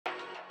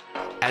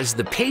As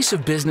the pace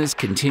of business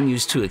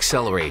continues to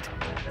accelerate,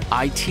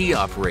 IT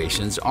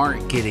operations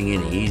aren't getting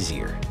any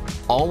easier.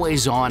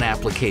 Always-on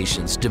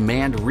applications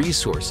demand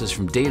resources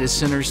from data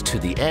centers to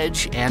the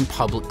edge and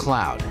public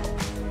cloud.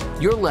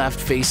 You're left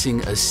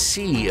facing a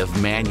sea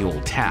of manual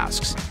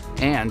tasks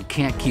and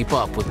can't keep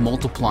up with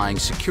multiplying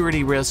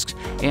security risks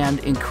and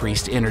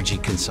increased energy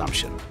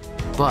consumption.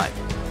 But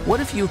what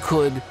if you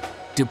could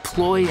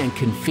deploy and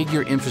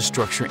configure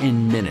infrastructure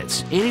in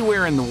minutes,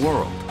 anywhere in the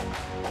world?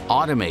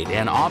 Automate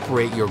and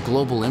operate your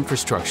global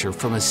infrastructure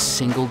from a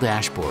single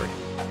dashboard,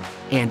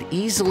 and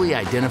easily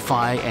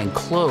identify and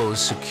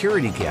close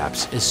security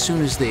gaps as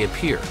soon as they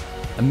appear.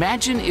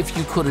 Imagine if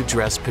you could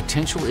address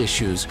potential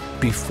issues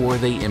before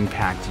they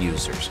impact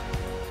users.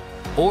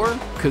 Or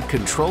could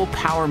control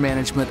power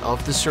management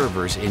of the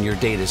servers in your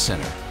data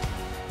center.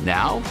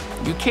 Now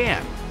you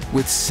can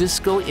with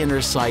Cisco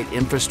Intersight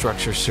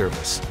Infrastructure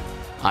Service.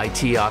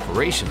 IT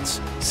operations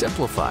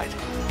simplified.